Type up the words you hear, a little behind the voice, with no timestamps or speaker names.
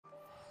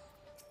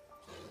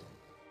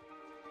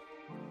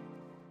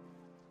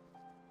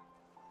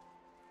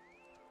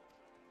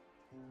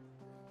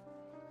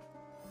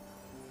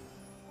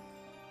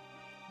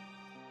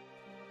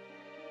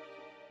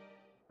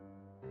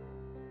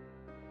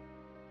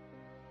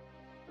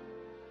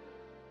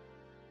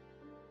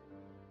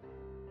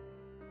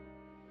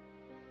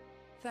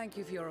Thank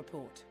you for your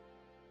report.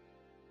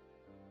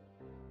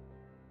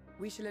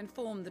 We shall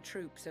inform the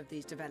troops of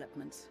these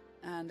developments,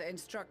 and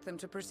instruct them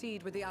to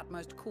proceed with the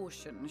utmost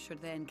caution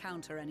should they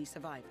encounter any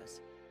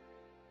survivors.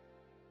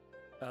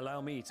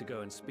 Allow me to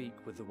go and speak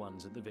with the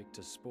ones at the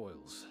victor's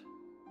spoils.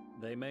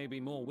 They may be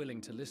more willing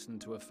to listen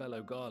to a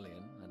fellow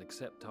Garlean and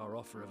accept our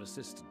offer of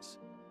assistance.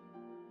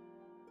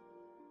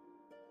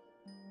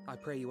 I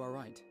pray you are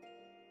right.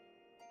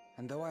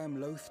 And though I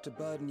am loath to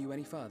burden you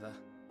any further,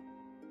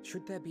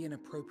 should there be an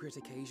appropriate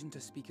occasion to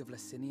speak of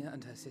Licinia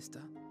and her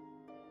sister,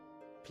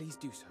 please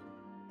do so.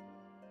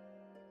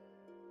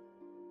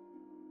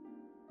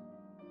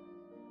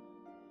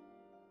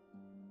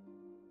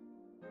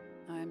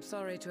 I am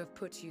sorry to have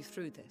put you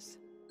through this.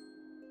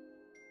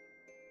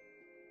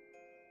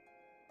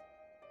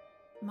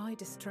 My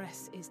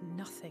distress is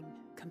nothing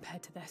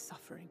compared to their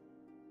suffering.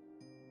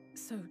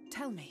 So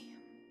tell me,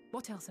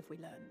 what else have we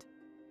learned?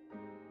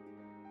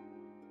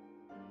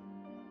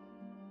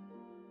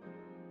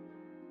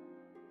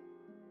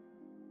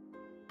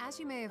 As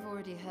you may have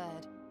already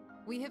heard,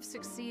 we have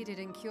succeeded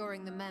in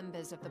curing the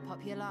members of the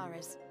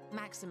Populares,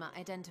 Maxima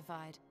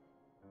identified.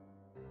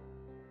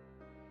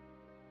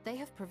 They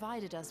have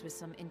provided us with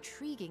some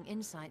intriguing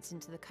insights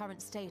into the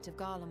current state of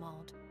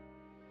Garlemald.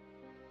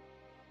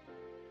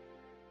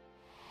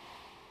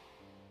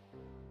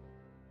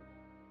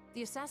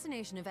 The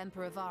assassination of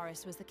Emperor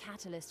Varus was the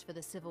catalyst for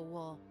the civil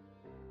war.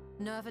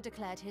 Nerva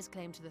declared his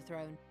claim to the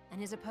throne,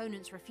 and his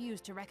opponents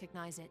refused to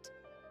recognize it.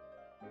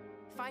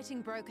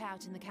 Fighting broke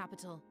out in the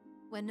capital,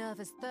 where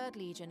Nerva's Third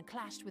Legion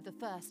clashed with the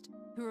First,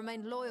 who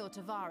remained loyal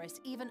to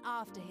Varus even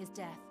after his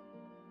death.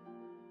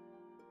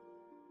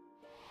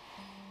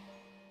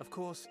 Of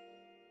course,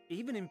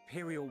 even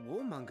Imperial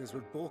warmongers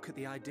would balk at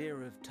the idea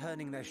of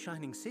turning their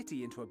shining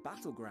city into a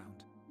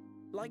battleground.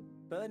 Like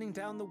burning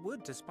down the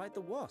wood to spite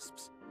the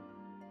wasps.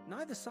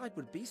 Neither side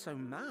would be so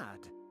mad.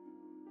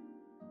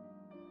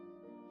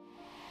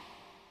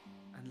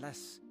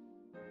 Unless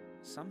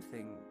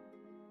something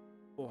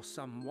or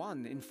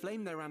someone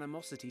inflamed their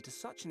animosity to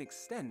such an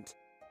extent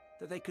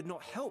that they could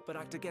not help but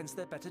act against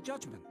their better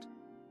judgment.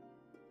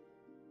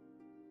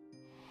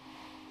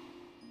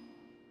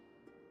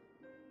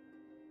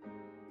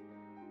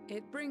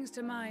 It brings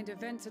to mind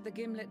events at the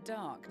Gimlet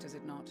Dark, does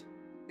it not?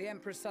 The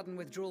Emperor's sudden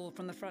withdrawal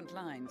from the front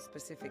lines,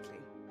 specifically.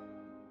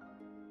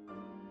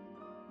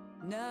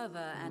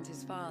 Nerva and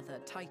his father,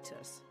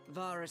 Titus,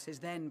 Varus's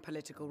then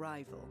political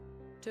rival,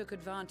 took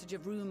advantage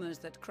of rumors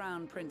that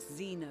Crown Prince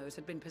Xenos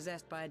had been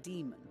possessed by a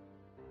demon.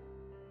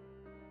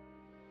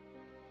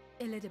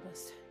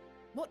 Elidibus,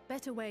 what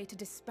better way to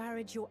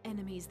disparage your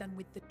enemies than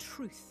with the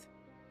truth,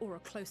 or a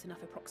close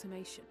enough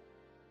approximation?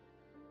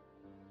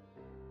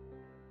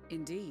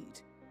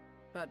 Indeed.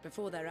 But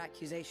before their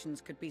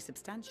accusations could be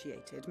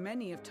substantiated,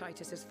 many of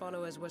Titus's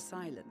followers were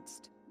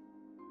silenced.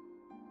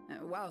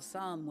 While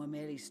some were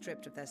merely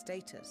stripped of their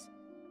status,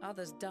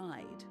 others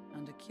died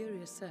under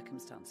curious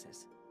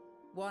circumstances.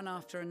 One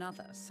after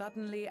another,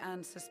 suddenly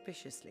and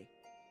suspiciously.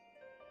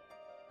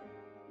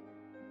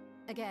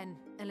 Again,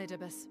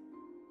 Elidibus.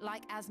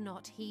 Like as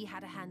not, he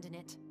had a hand in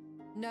it.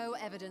 No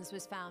evidence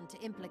was found to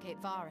implicate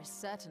Varus,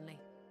 certainly.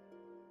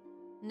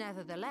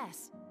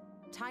 Nevertheless,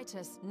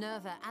 Titus,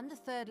 Nerva, and the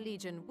Third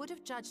Legion would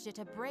have judged it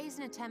a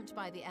brazen attempt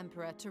by the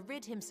Emperor to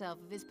rid himself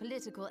of his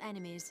political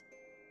enemies.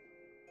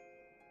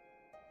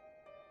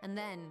 And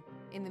then,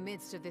 in the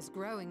midst of this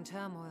growing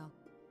turmoil,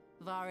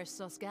 Varus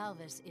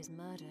Sosgalvis is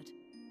murdered.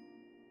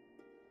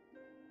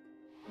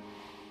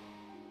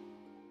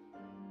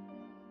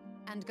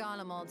 And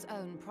Garlemald's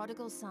own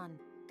prodigal son,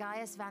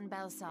 Gaius van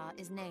Belsar,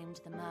 is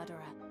named the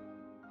murderer.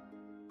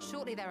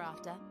 Shortly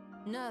thereafter,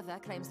 Nerva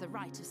claims the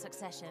right of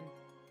succession,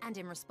 and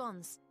in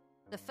response,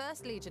 the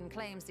First Legion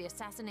claims the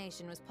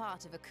assassination was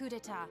part of a coup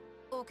d'etat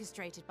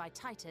orchestrated by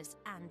Titus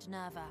and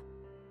Nerva.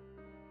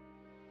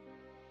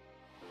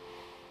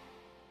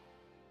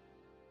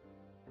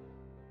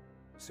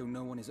 So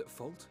no one is at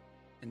fault,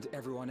 and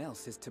everyone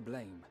else is to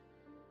blame.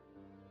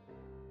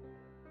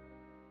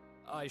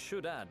 I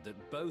should add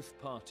that both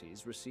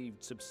parties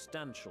received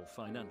substantial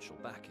financial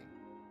backing,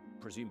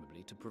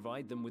 presumably to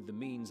provide them with the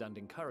means and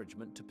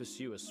encouragement to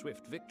pursue a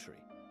swift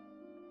victory.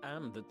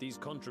 And that these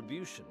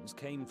contributions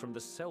came from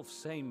the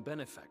self-same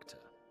benefactor.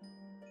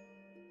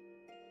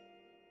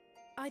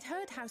 I'd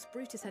heard House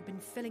Brutus had been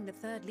filling the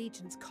Third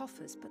Legion's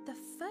coffers, but the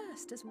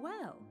First as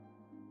well.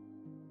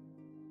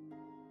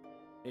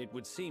 It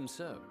would seem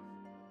so.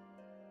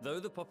 Though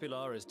the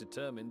Populares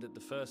determined that the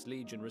First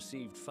Legion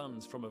received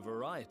funds from a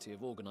variety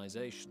of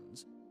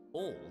organizations,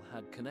 all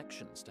had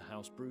connections to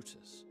House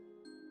Brutus.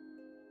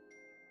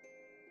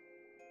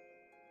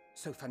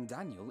 So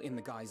Fandaniel, in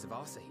the guise of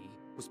Asahi,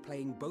 was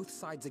playing both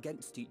sides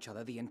against each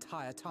other the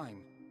entire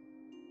time.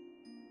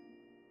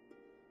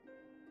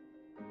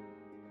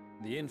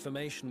 The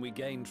information we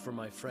gained from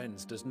my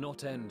friends does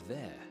not end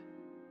there.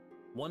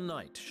 One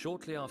night,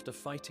 shortly after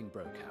fighting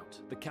broke out,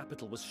 the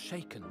capital was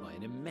shaken by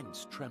an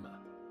immense tremor.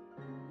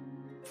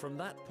 From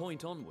that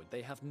point onward,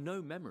 they have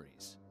no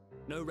memories,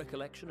 no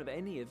recollection of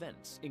any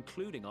events,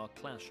 including our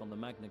clash on the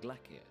Magna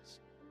Glaciers.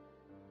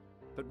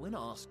 But when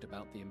asked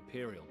about the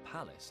Imperial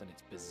Palace and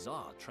its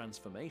bizarre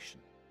transformation,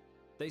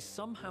 they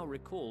somehow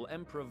recall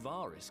Emperor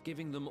Varys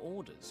giving them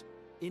orders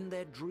in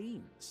their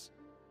dreams.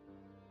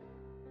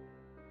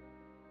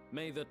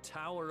 May the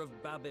Tower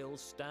of Babel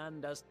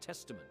stand as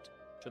testament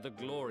to the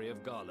glory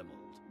of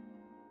Garlemald.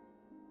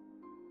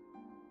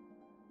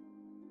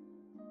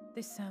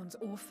 This sounds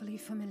awfully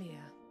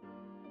familiar.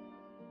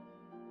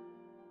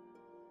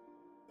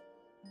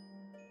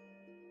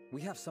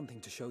 We have something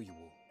to show you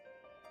all.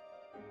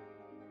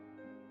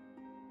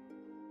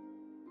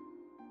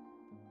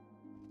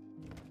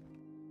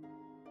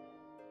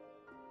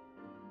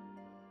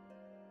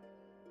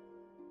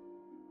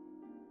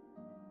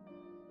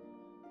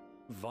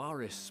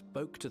 Varys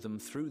spoke to them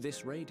through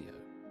this radio.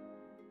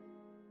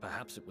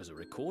 Perhaps it was a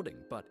recording,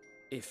 but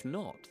if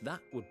not,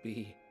 that would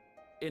be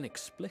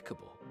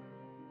inexplicable.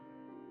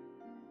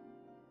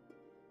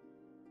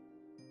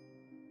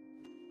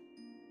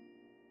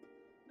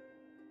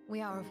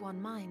 We are of one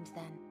mind,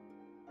 then.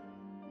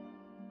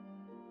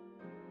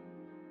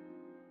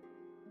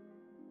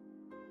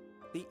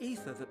 The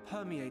ether that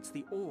permeates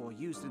the ore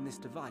used in this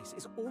device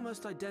is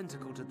almost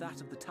identical to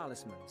that of the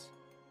talismans.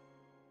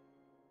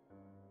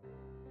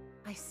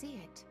 I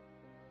see it.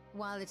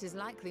 While it is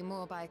likely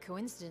more by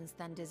coincidence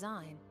than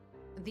design,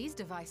 these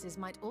devices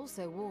might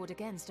also ward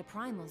against a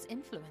primal's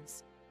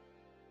influence.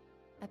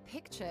 A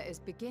picture is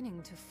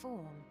beginning to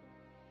form.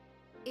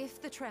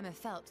 If the tremor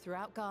felt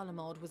throughout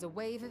Garlemald was a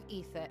wave of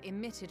ether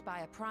emitted by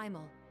a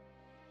primal,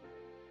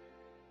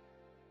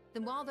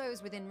 then while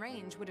those within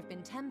range would have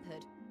been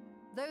tempered,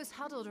 those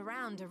huddled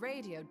around a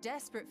radio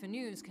desperate for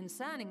news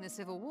concerning the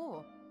Civil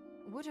War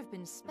would have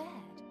been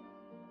spared.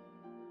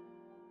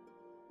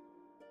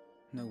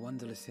 No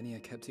wonder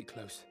Licinia kept it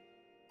close.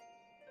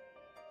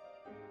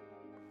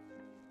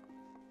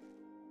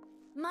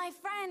 My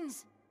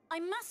friends, I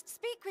must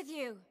speak with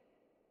you.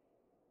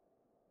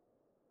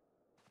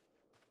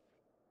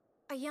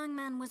 A young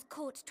man was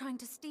caught trying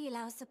to steal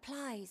our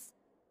supplies.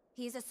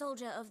 He is a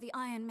soldier of the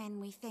Iron Men,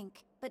 we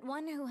think, but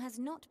one who has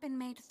not been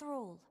made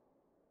thrall.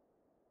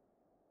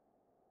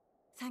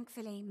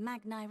 Thankfully,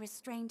 Magni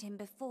restrained him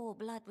before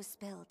blood was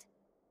spilled.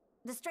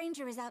 The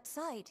stranger is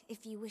outside,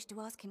 if you wish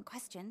to ask him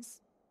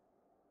questions.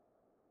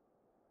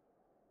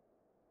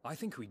 I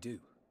think we do.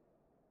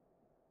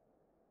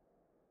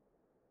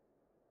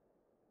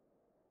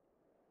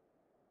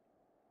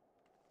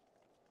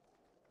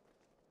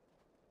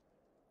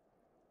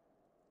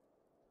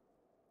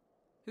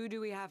 Who do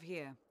we have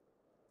here?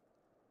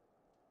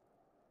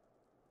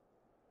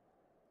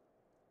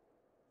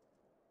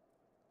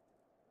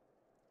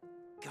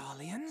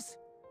 Garleans?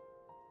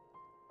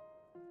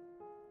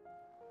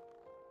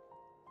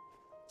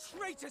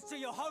 Traitors to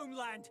your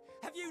homeland!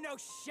 Have you no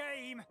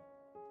shame?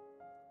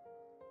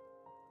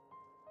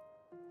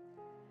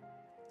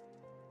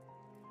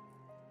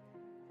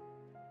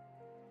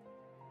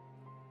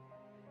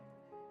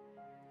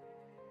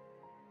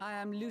 I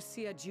am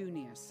Lucia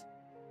Junius,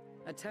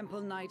 a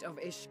Temple Knight of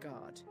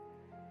Ishgard.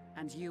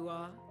 And you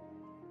are?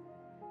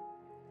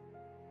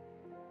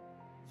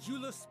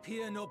 Iulus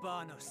Pier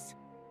Norbanus.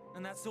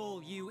 And that's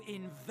all you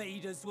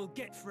invaders will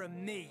get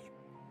from me.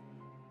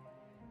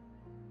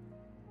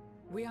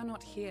 We are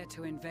not here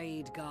to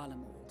invade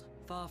Garlemald.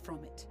 Far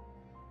from it.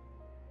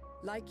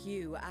 Like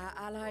you, our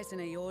allies in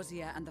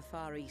Eorzea and the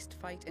Far East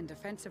fight in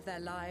defense of their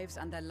lives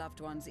and their loved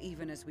ones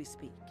even as we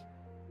speak.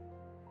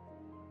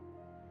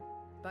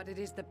 But it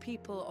is the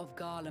people of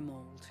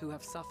Garlemald who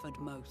have suffered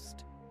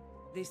most.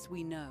 This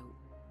we know.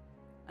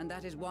 And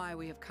that is why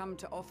we have come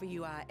to offer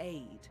you our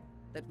aid,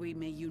 that we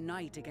may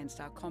unite against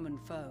our common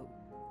foe.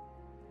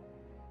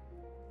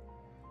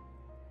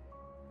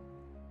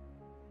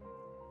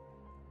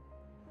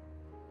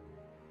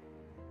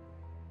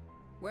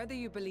 Whether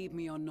you believe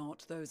me or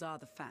not, those are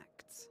the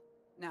facts.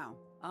 Now,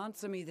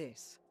 answer me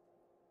this.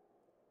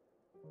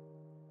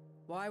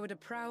 Why would a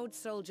proud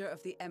soldier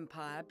of the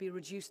Empire be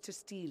reduced to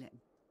stealing?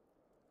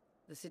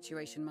 The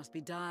situation must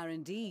be dire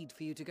indeed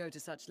for you to go to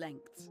such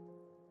lengths.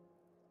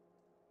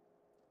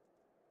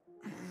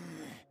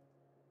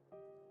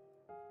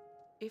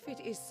 If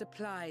it is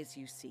supplies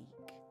you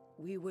seek,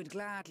 we would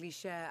gladly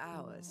share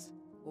ours,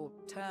 or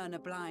turn a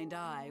blind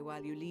eye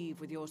while you leave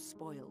with your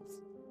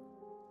spoils.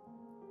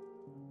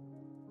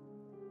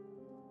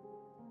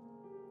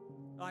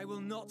 I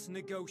will not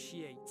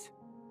negotiate.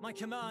 My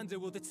commander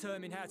will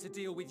determine how to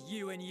deal with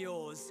you and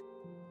yours.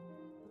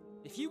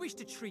 If you wish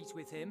to treat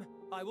with him,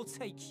 I will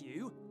take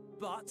you,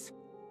 but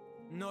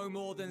no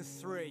more than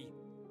 3.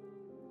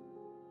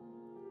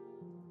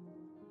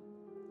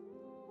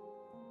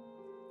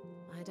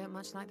 I don't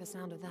much like the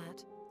sound of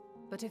that.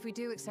 But if we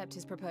do accept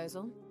his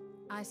proposal,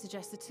 I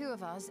suggest the 2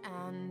 of us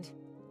and...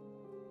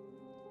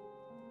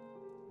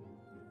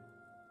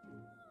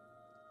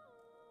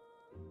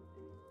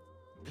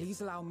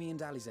 Please allow me and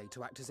Alize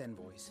to act as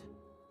envoys.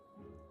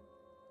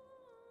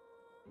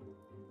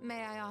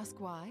 May I ask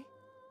why?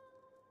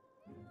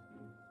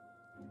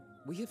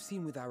 We have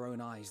seen with our own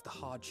eyes the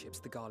hardships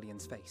the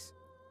Garleans face.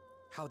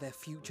 How their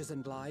futures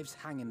and lives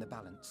hang in the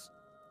balance.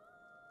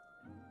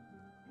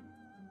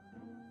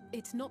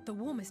 It's not the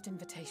warmest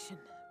invitation,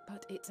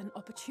 but it's an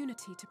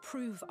opportunity to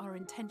prove our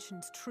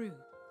intentions true.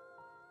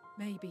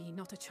 Maybe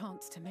not a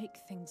chance to make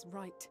things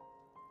right,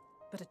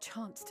 but a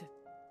chance to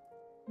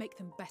make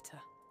them better.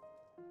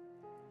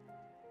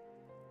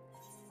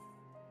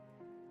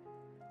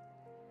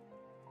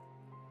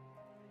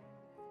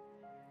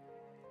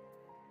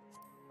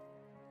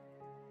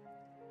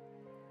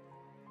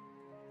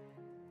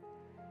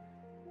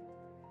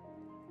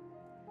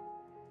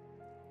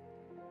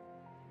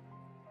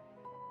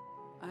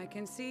 I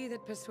can see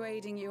that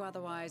persuading you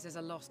otherwise is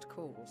a lost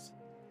cause,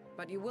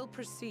 but you will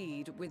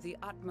proceed with the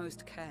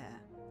utmost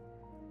care.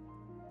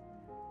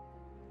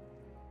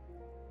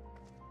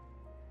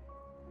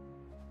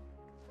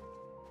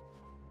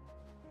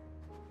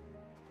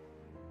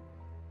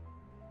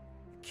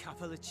 A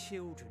couple of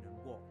children and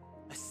what?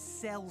 A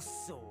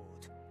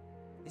sellsword?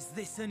 Is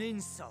this an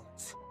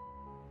insult?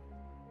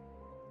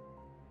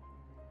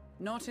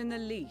 Not in the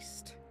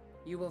least.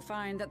 You will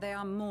find that they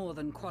are more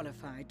than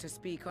qualified to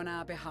speak on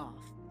our behalf.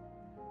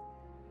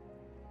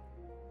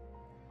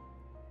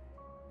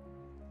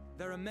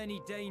 There are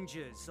many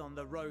dangers on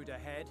the road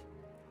ahead.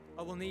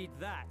 I will need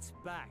that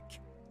back.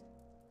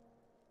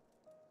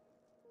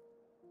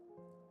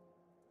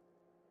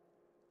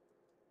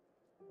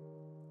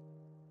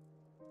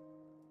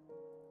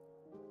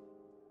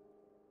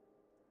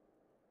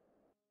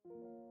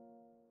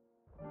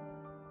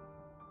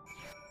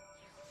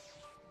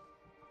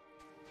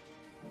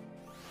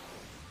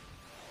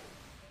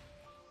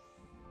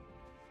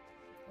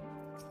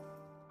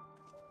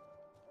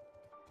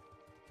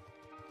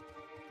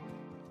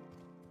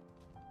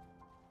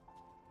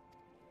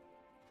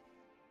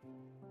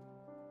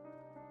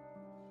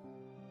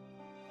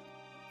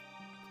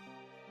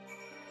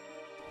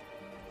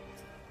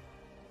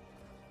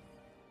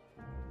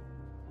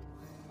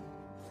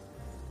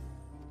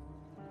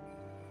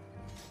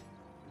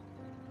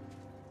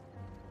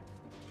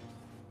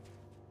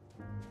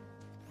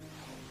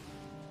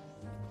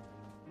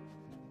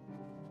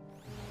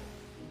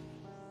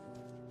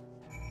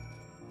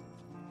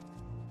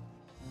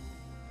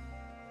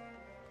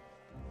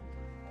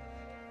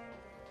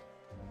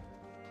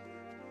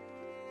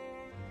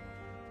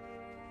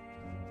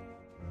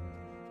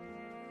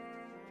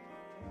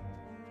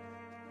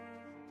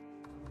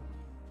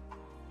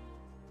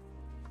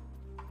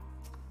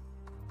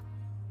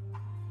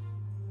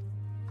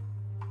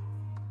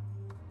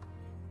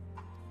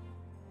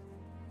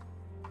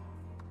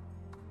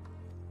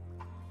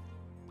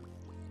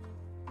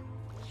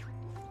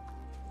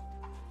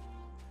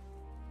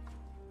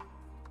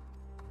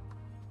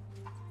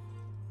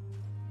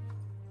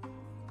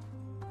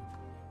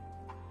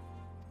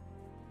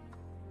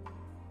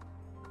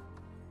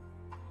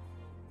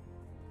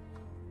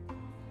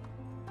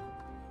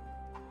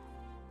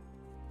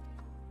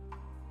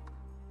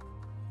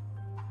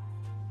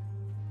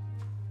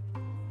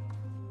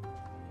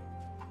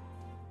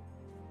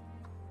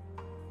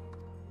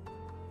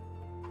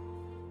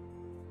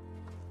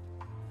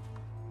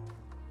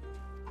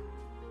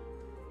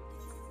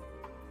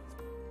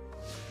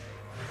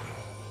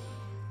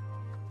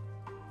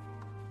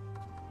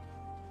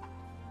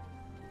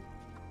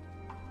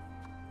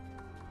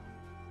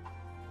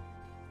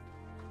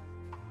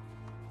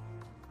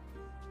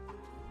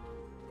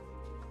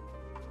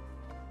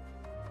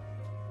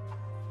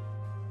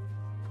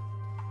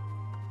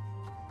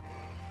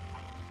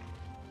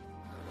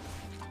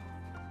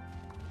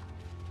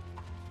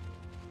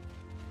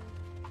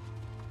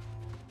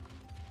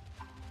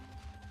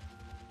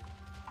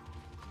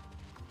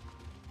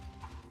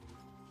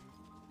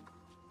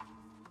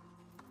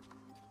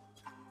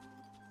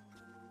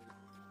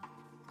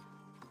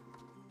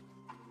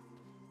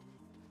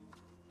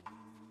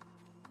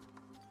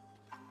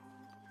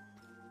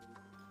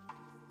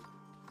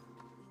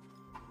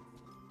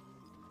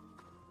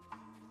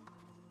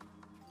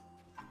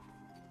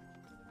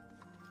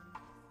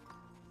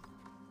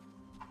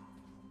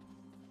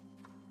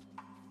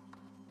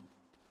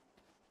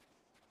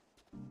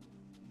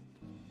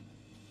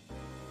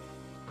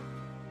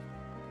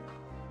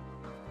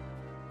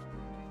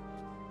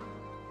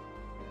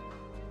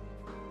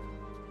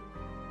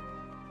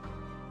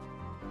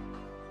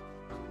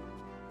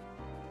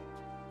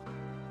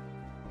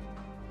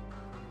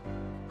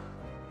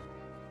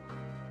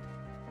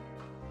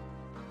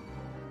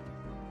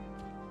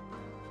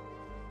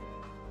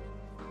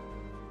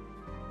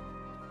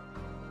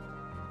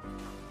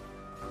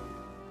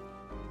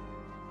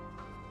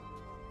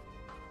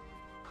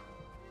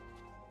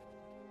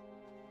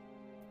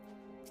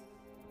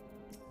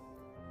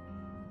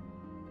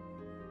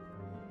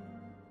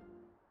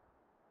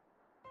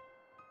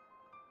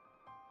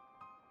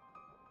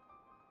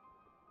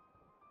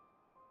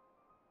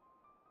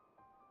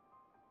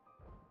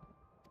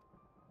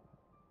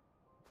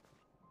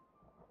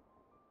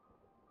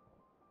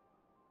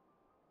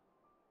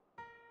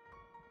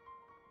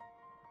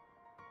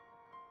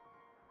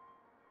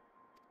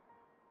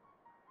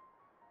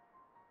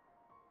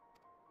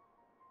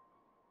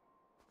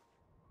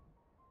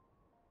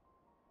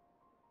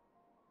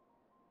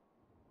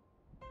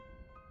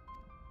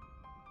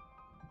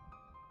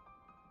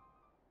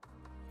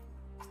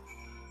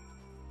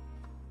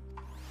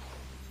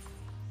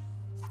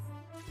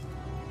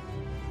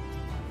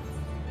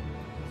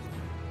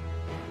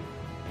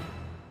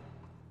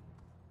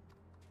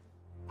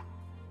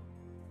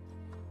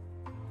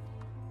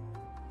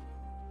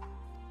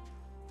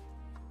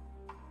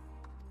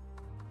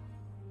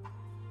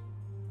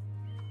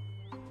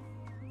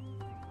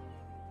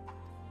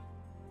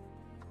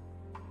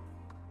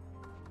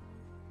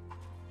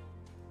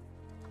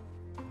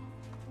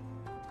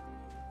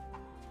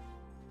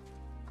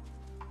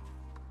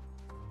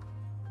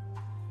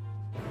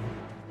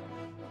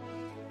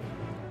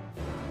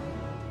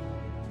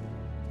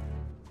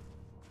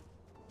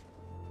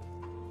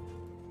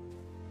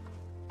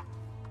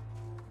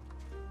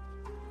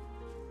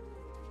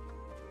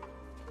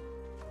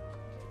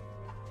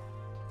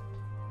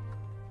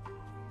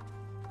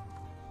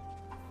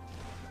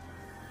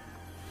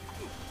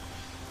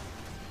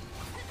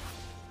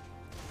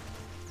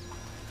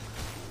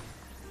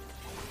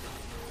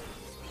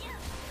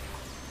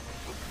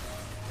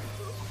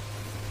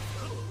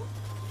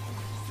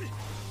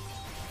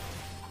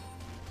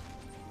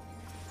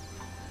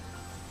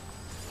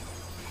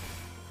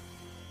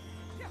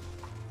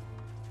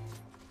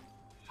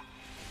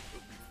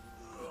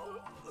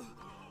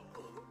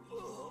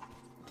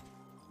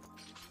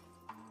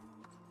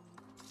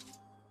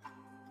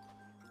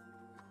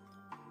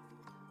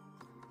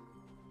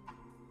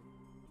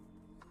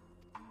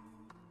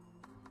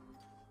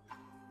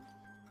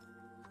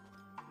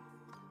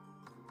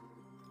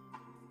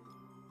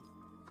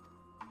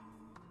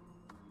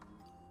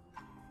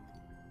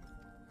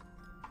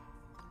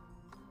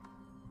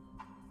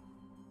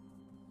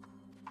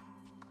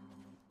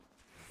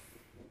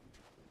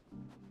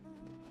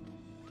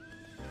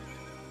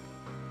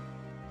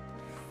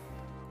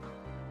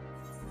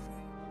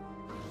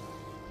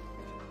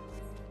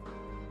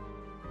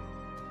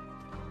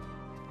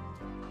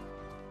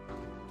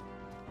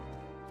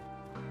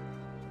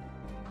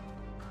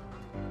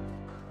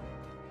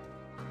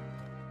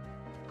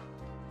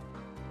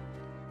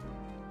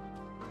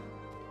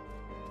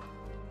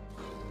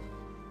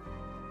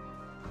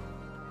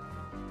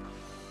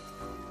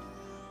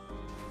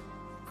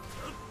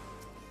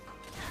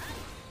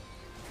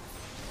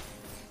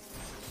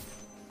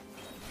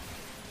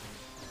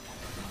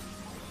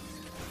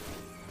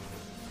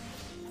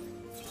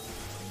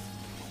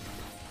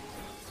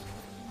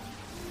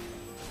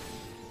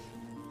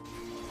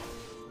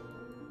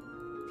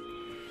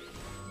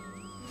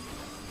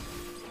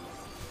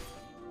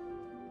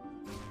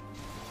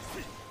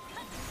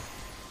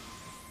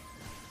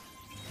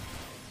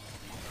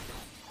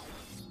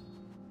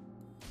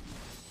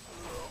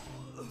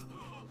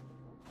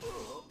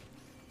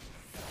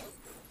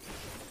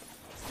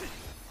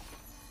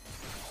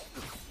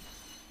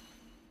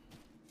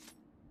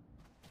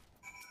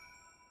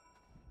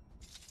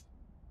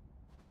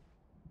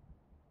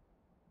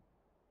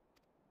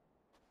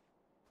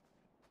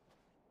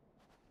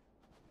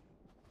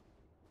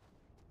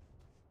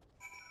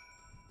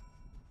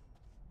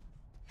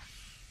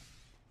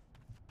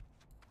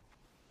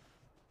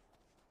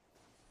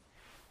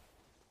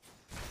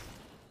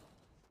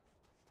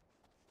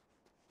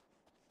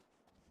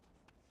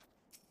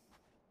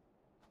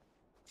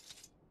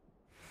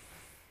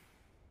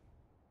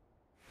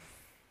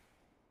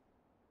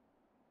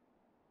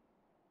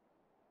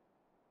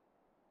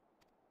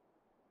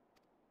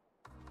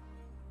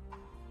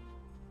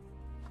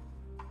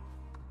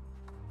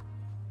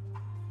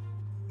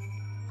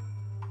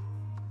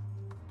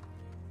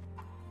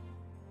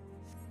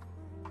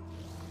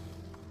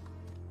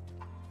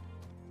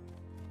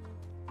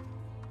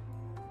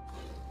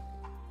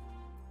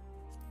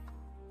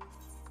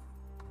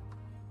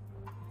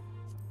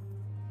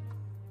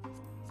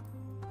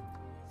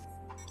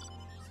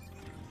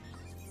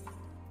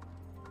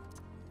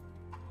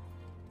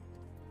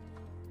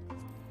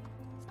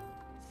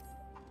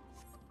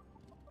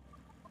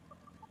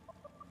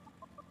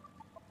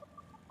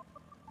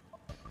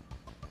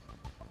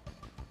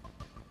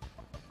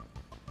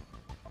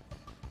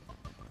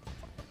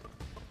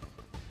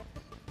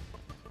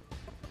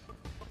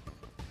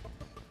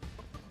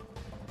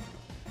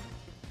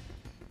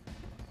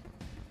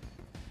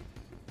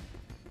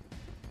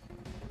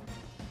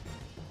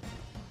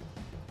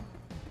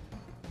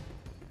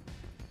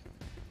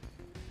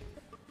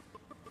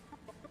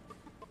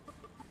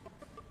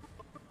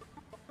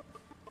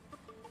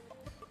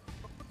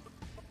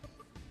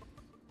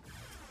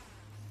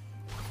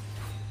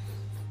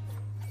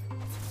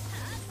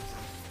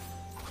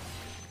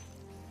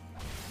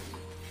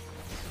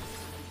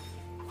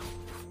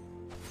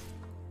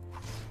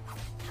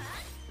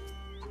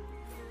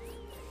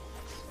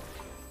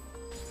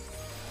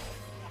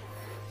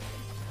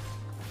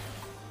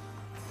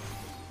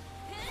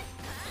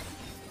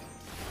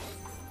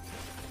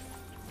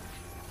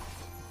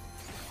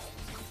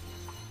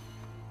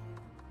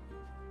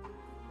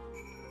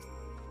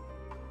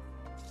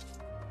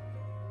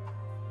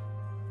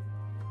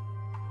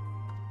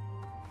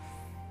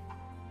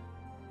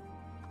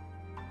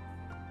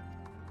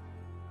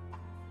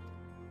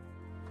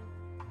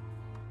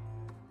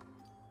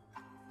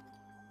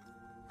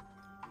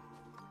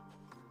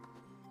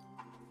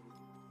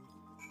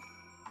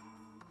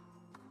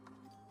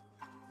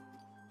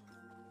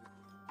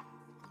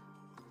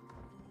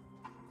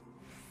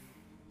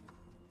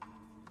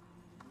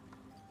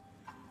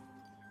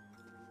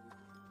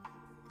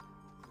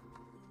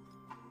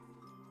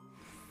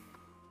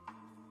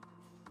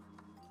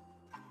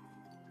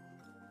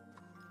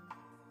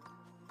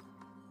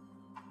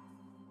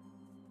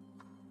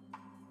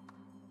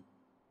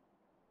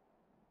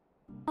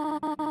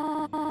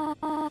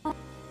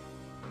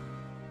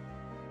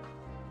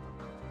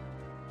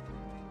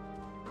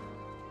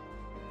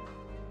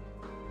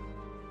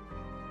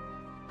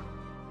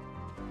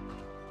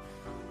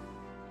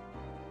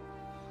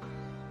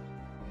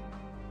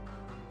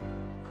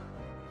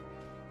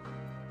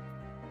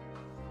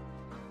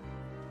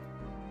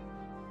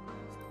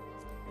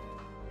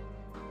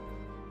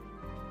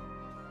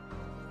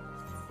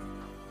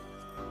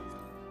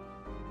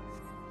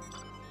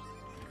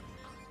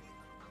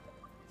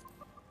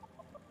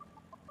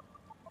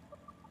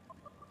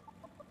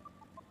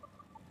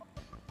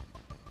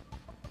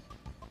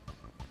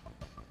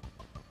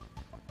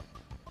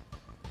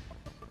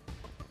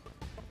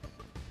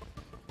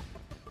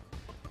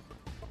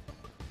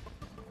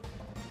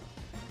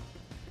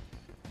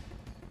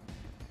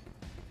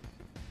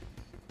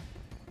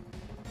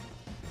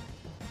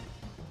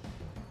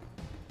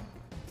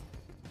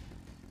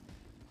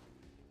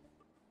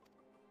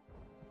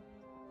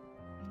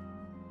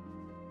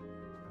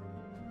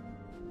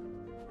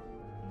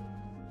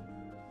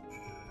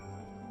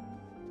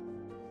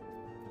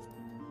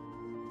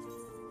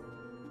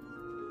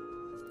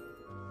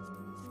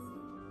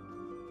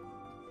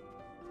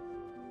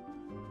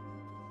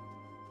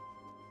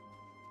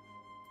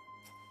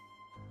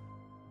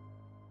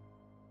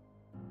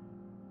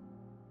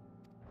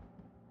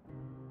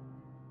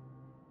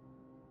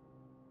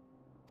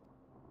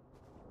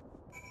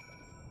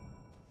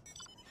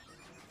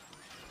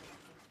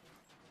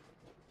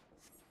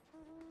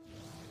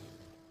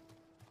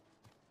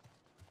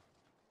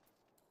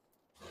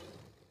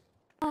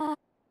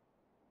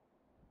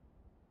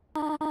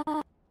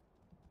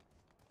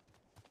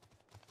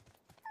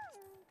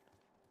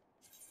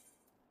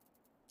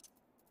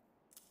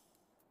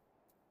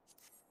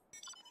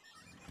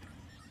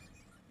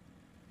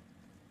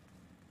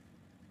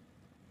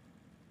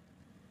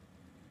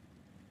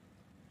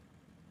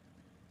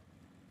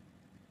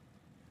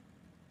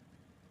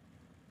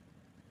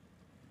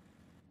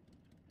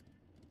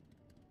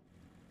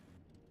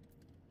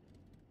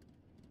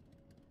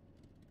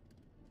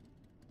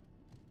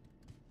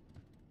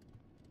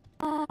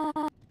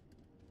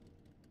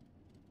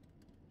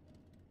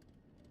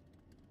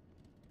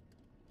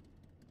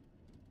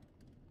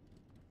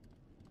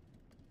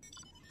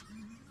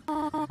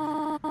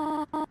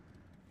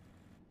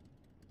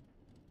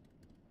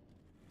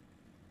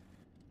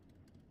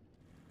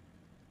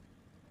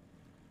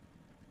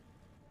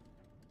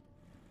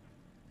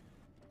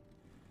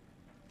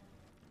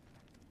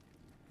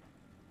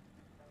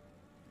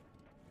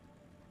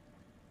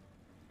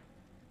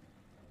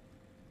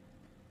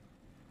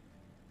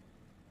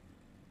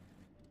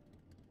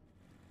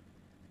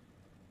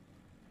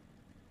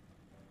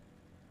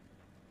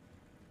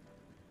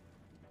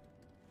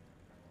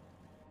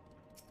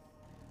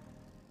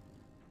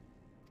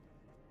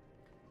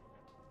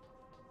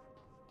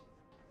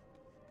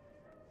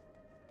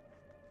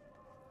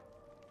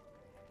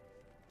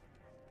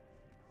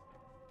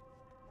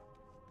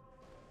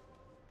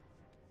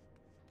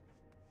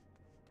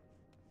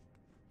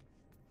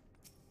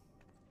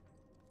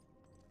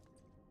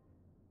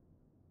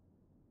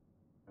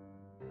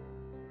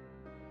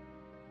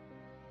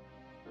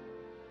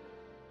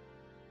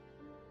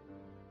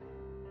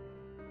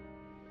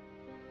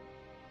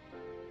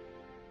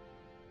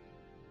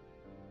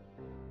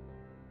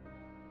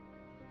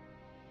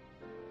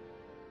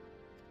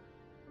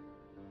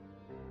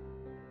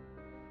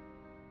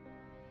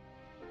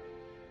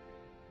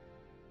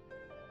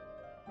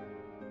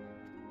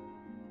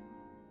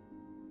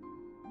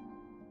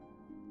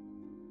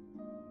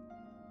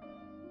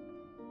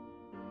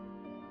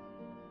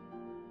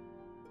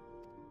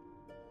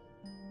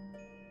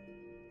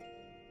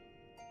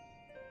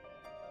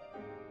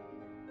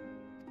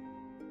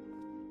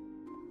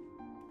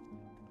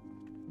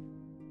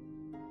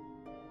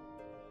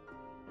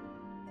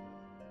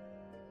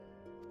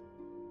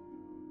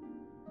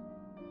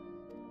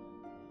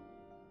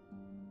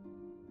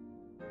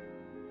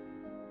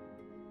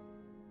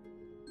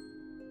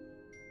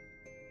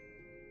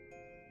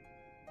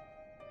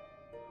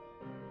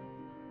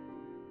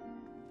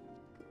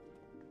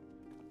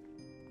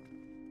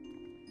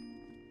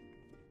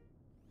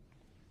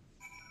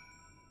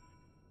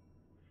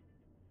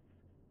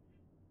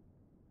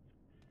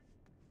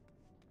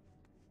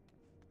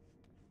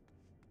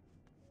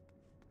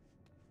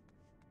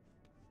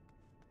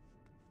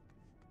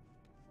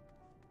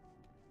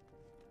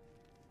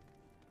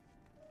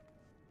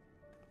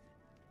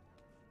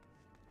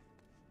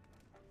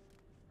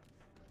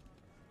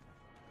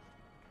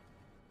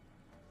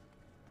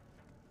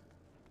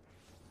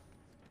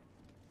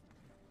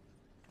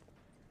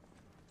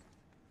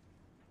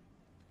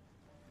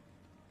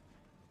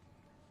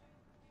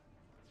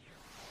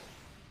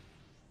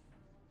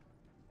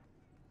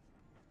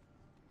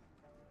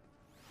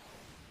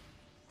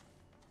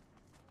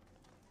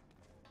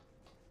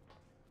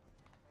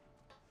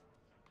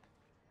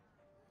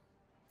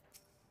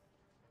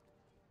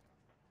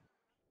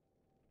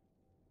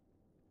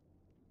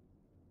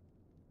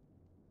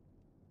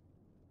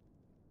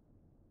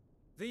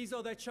 These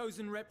are their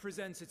chosen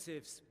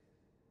representatives.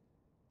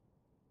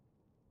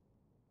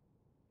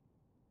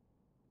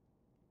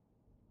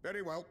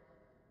 Very well.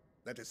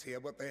 Let us hear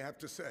what they have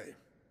to say.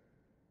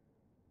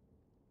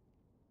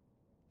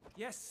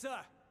 Yes, sir.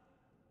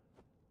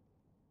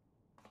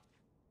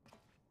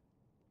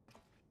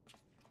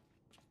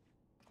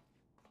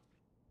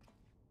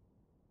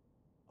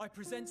 I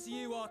present to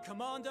you our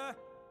commander,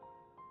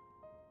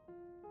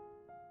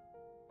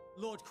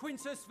 Lord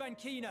Quintus van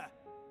Qynoa,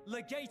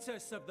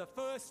 Legatus of the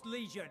First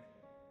Legion.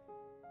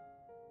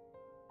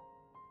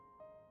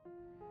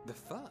 The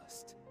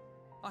first?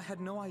 I had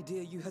no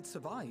idea you had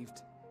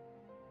survived.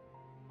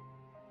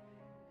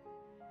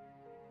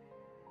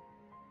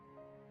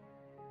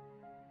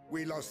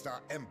 We lost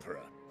our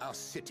Emperor, our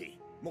city,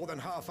 more than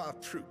half our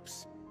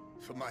troops.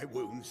 For my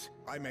wounds,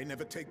 I may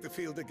never take the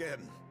field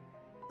again.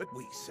 But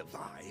we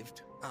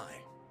survived,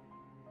 aye.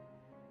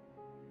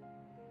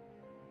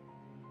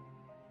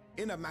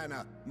 In a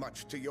manner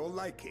much to your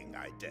liking,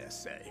 I dare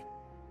say.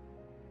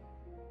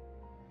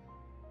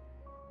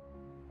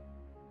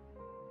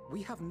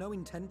 We have no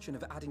intention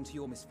of adding to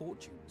your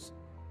misfortunes,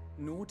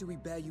 nor do we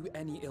bear you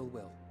any ill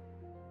will.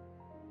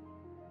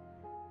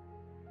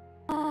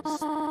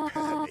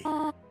 Spare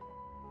me.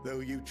 Though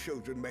you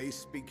children may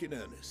speak in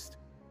earnest,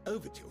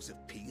 overtures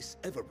of peace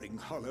ever ring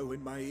hollow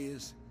in my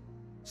ears.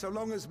 So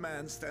long as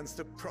man stands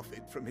to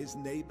profit from his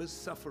neighbor's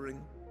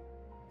suffering,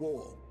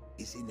 war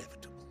is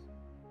inevitable.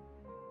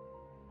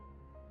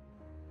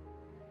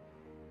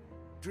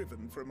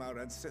 Driven from our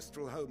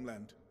ancestral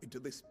homeland into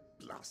this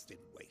blasted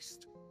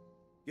waste.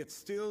 Yet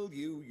still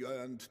you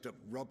yearned to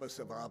rob us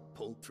of our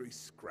paltry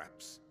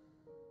scraps.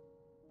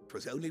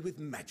 'Twas only with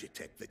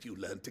Magitech that you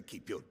learned to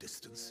keep your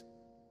distance.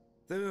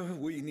 Though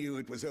we knew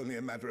it was only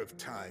a matter of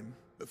time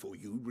before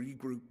you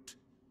regrouped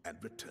and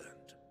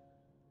returned.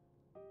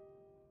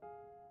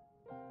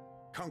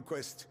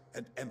 Conquest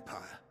and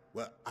Empire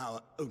were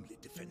our only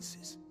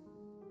defenses.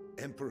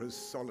 Emperors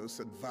Solus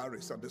and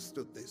Varys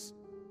understood this,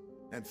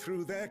 and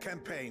through their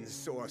campaigns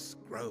saw us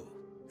grow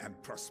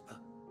and prosper.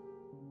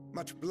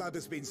 Much blood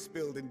has been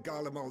spilled in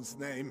Garlemald's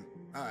name,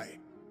 aye.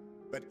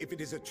 But if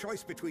it is a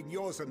choice between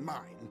yours and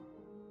mine,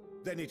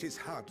 then it is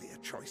hardly a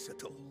choice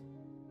at all.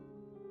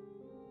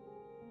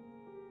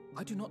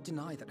 I do not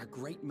deny that a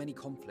great many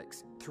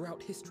conflicts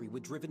throughout history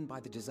were driven by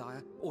the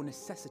desire or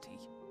necessity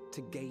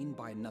to gain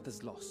by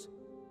another's loss.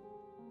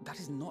 That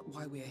is not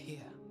why we are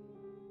here.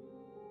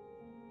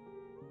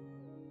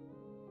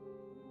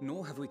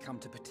 Nor have we come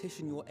to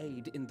petition your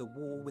aid in the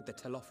war with the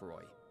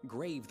Telophoroi,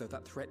 grave though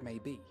that threat may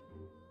be.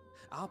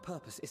 Our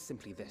purpose is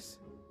simply this.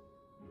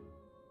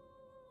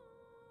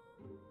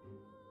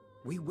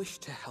 We wish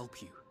to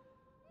help you.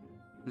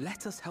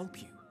 Let us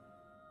help you.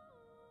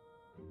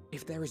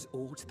 If there is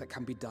aught that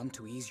can be done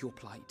to ease your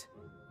plight,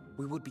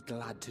 we would be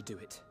glad to do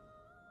it.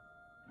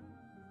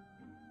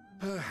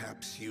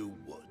 Perhaps you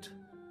would.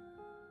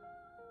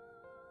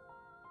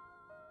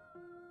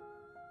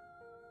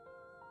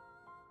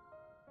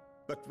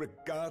 But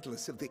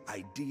regardless of the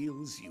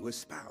ideals you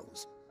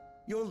espouse,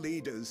 your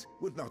leaders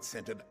would not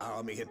send an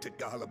army into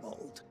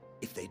Garlemald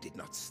if they did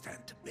not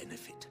stand to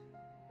benefit.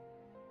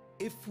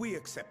 If we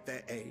accept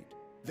their aid,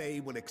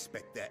 they will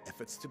expect their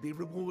efforts to be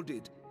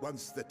rewarded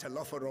once the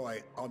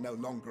Telophoroi are no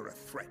longer a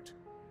threat.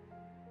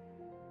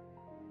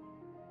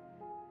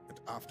 And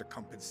after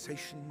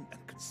compensation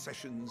and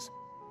concessions,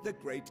 the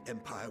great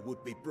empire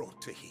would be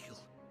brought to heel.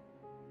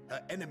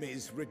 Her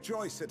enemies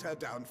rejoice at her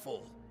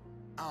downfall.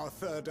 Our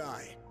third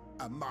eye,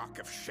 a mark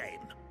of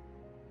shame.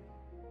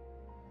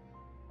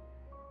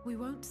 We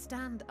won't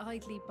stand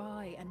idly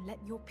by and let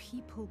your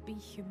people be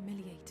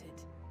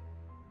humiliated.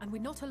 And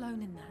we're not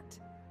alone in that.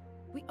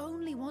 We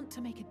only want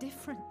to make a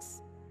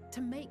difference,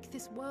 to make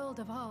this world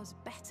of ours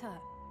better.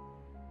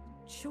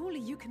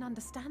 Surely you can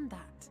understand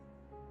that.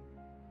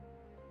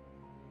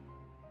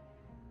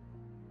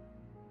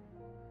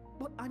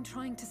 What I'm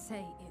trying to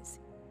say is,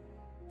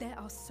 there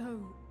are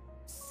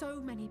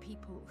so many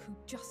people who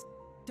just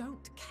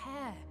don't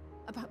care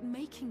about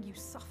making you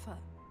suffer.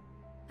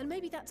 And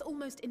maybe that's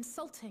almost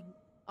insulting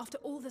after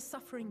all the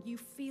suffering you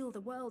feel the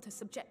world has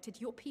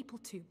subjected your people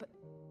to, but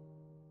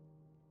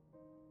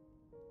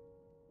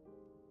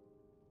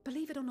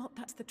believe it or not,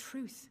 that's the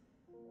truth.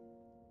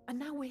 And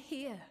now we're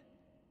here,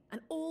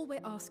 and all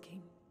we're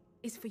asking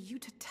is for you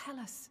to tell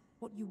us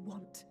what you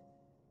want,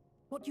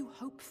 what you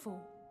hope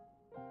for.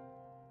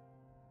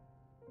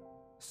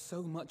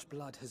 So much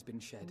blood has been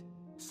shed,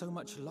 so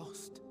much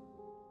lost.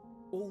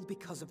 All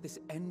because of this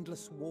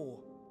endless war.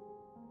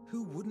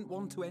 Who wouldn't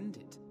want to end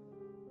it?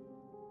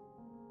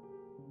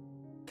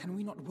 Can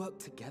we not work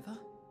together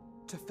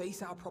to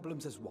face our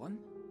problems as one?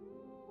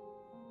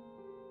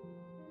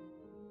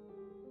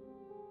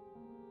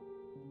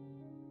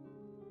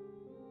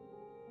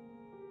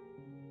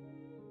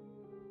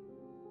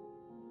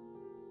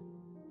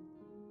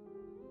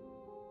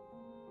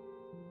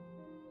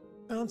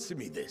 Answer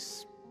me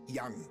this,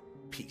 young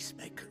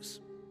peacemakers.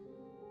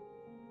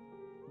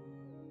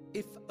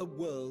 If a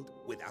world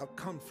without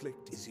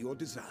conflict is your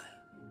desire,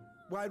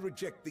 why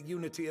reject the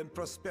unity and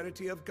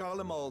prosperity of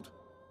Garlemald?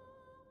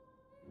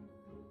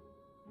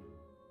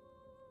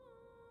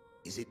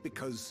 Is it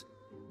because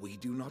we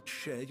do not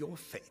share your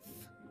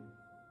faith?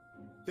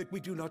 That we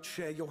do not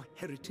share your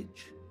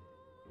heritage?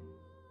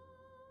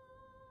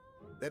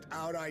 That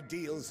our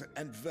ideals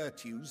and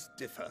virtues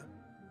differ?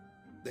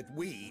 That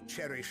we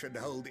cherish and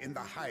hold in the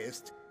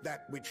highest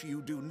that which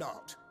you do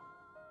not?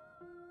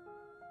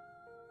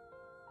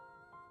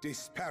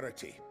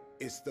 Disparity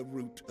is the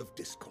root of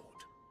discord,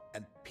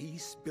 and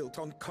peace built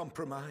on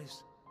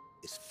compromise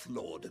is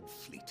flawed and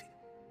fleeting.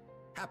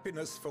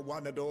 Happiness for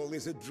one and all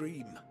is a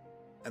dream,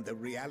 and the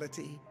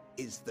reality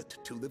is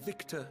that to the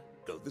victor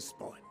go the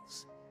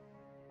spoils.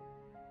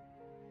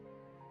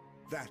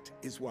 That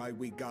is why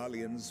we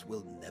Garleans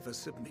will never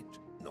submit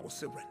nor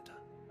surrender.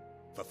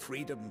 For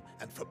freedom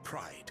and for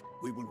pride,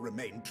 we will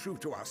remain true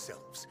to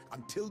ourselves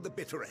until the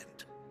bitter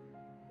end.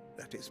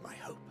 That is my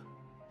hope.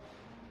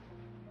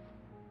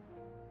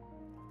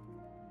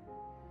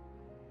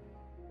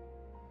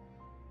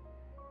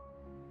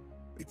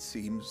 It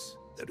seems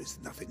there is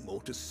nothing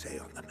more to say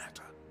on the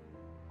matter.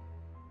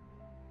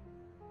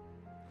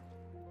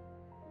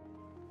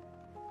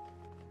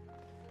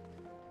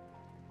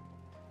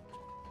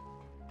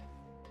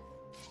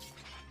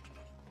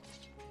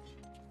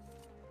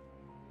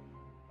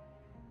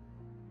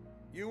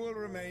 You will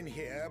remain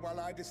here while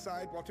I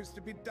decide what is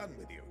to be done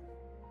with you.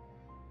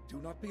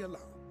 Do not be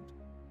alarmed.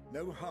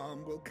 No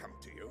harm will come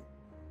to you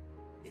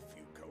if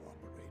you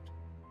cooperate.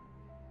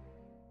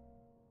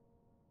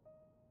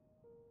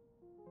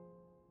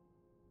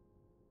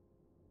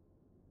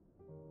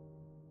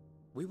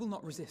 We will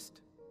not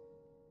resist.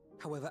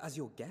 However, as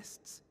your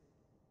guests,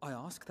 I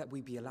ask that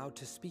we be allowed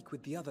to speak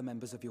with the other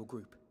members of your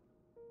group.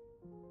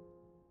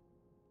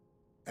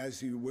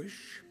 As you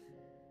wish.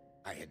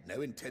 I had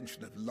no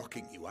intention of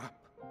locking you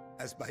up,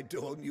 as by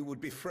dawn you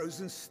would be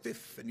frozen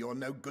stiff and you're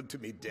no good to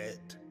me dead.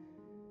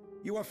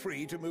 You are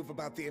free to move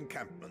about the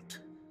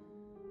encampment,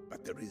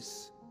 but there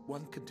is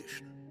one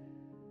condition.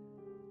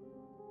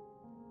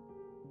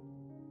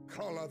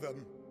 Collar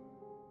them.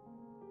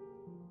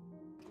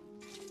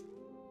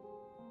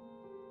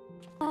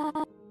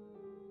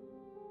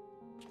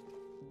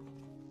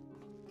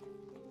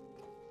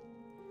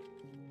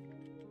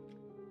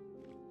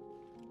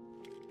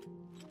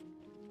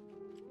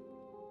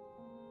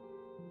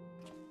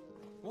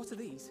 What are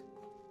these?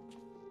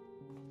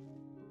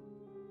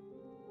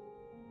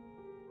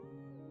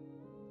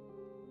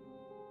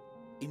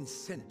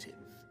 Incentive.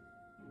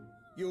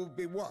 You'll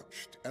be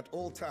watched at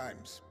all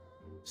times.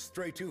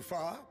 Stray too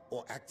far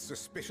or act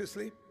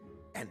suspiciously,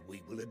 and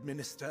we will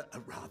administer a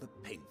rather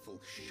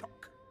painful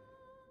shock.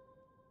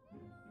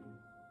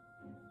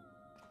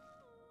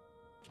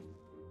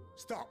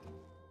 Stop!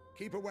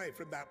 Keep away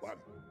from that one.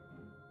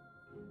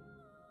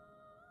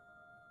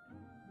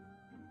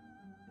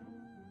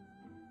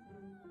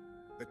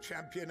 The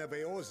champion of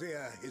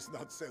Eorzea is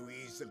not so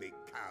easily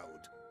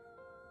cowed.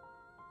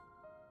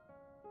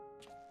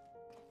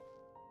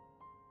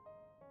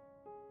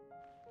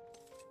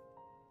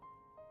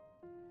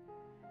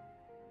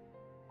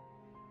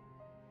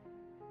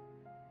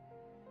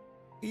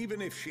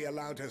 Even if she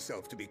allowed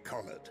herself to be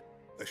collared,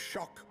 the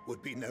shock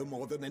would be no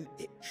more than an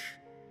itch.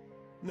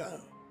 No.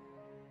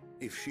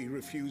 If she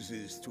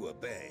refuses to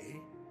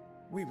obey,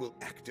 we will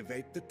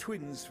activate the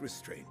twins'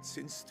 restraints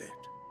instead.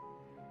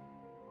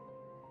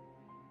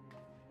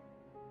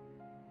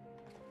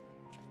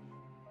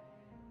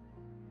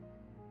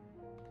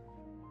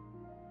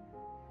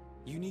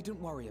 You needn't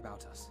worry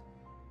about us.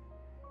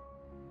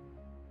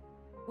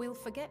 We'll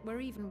forget we're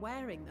even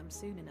wearing them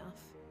soon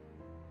enough.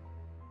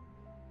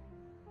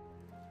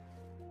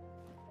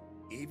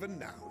 Even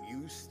now,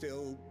 you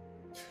still...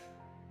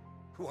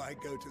 Why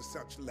go to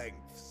such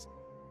lengths?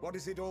 What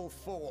is it all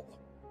for?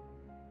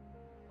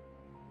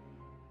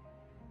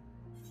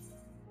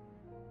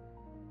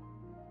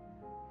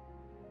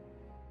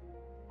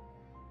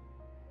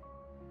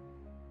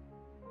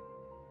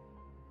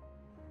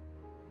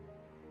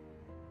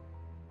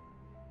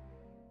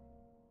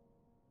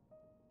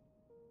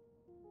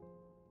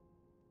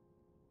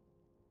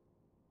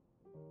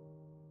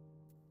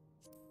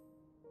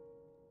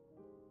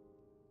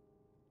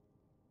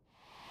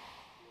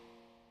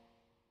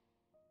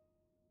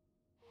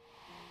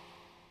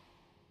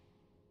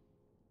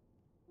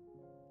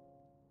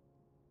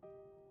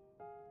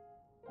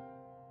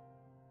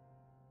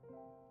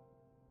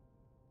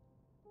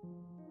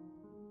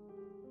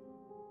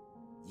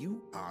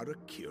 You are a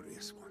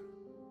curious one.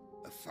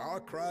 A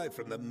far cry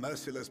from the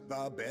merciless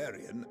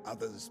barbarian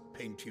others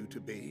paint you to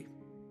be.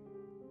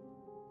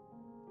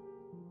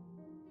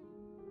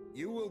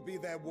 You will be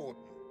their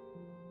warden.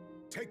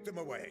 Take them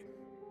away.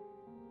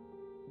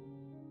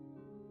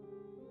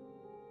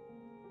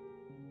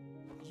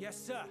 Yes,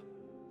 sir.